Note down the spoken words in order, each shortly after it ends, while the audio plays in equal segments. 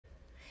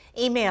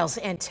Emails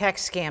and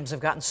text scams have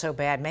gotten so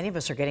bad, many of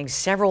us are getting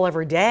several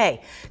every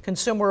day.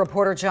 Consumer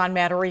reporter John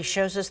Matarese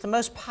shows us the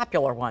most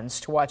popular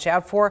ones to watch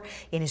out for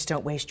in his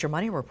Don't Waste Your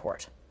Money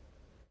report.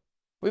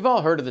 We've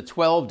all heard of the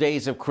 12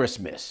 days of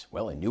Christmas.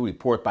 Well, a new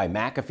report by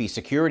McAfee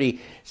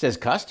Security says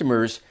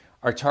customers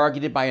are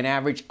targeted by an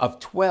average of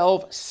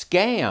 12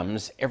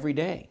 scams every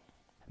day.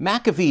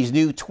 McAfee's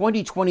new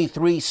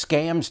 2023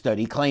 scam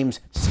study claims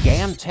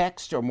scam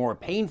texts are more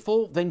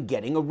painful than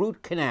getting a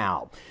root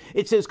canal.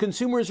 It says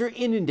consumers are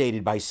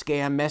inundated by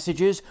scam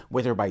messages,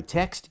 whether by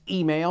text,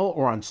 email,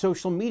 or on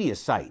social media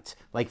sites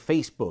like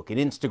Facebook and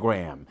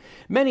Instagram.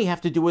 Many have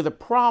to do with a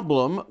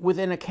problem with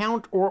an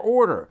account or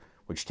order,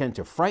 which tend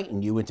to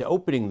frighten you into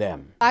opening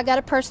them. I got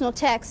a personal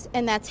text,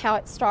 and that's how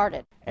it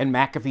started. And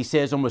McAfee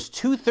says almost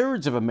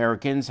 2/3 of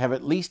Americans have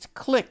at least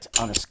clicked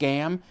on a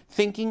scam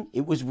thinking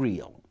it was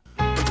real.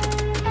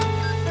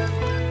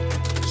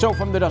 So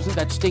from the doesn't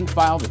that stink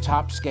file, the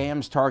top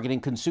scams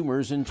targeting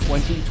consumers in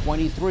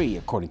 2023,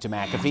 according to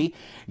McAfee.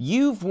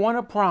 You've won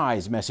a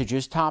prize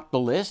messages top the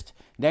list.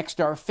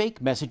 Next are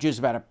fake messages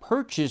about a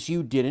purchase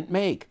you didn't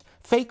make,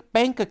 fake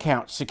bank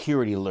account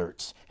security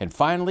alerts, and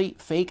finally,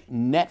 fake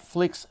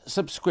Netflix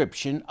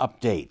subscription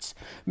updates.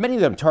 Many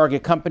of them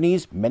target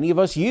companies many of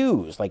us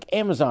use, like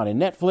Amazon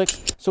and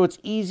Netflix, so it's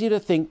easy to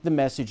think the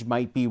message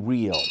might be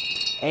real.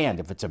 And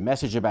if it's a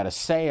message about a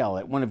sale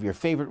at one of your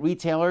favorite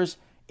retailers,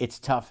 it's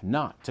tough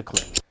not to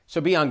click. So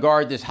be on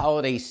guard this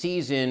holiday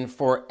season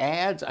for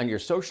ads on your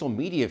social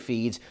media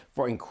feeds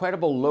for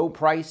incredible low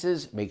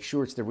prices. Make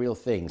sure it's the real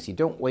thing so you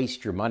don't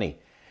waste your money.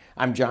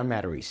 I'm John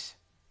Matarese,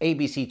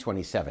 ABC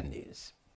 27 News.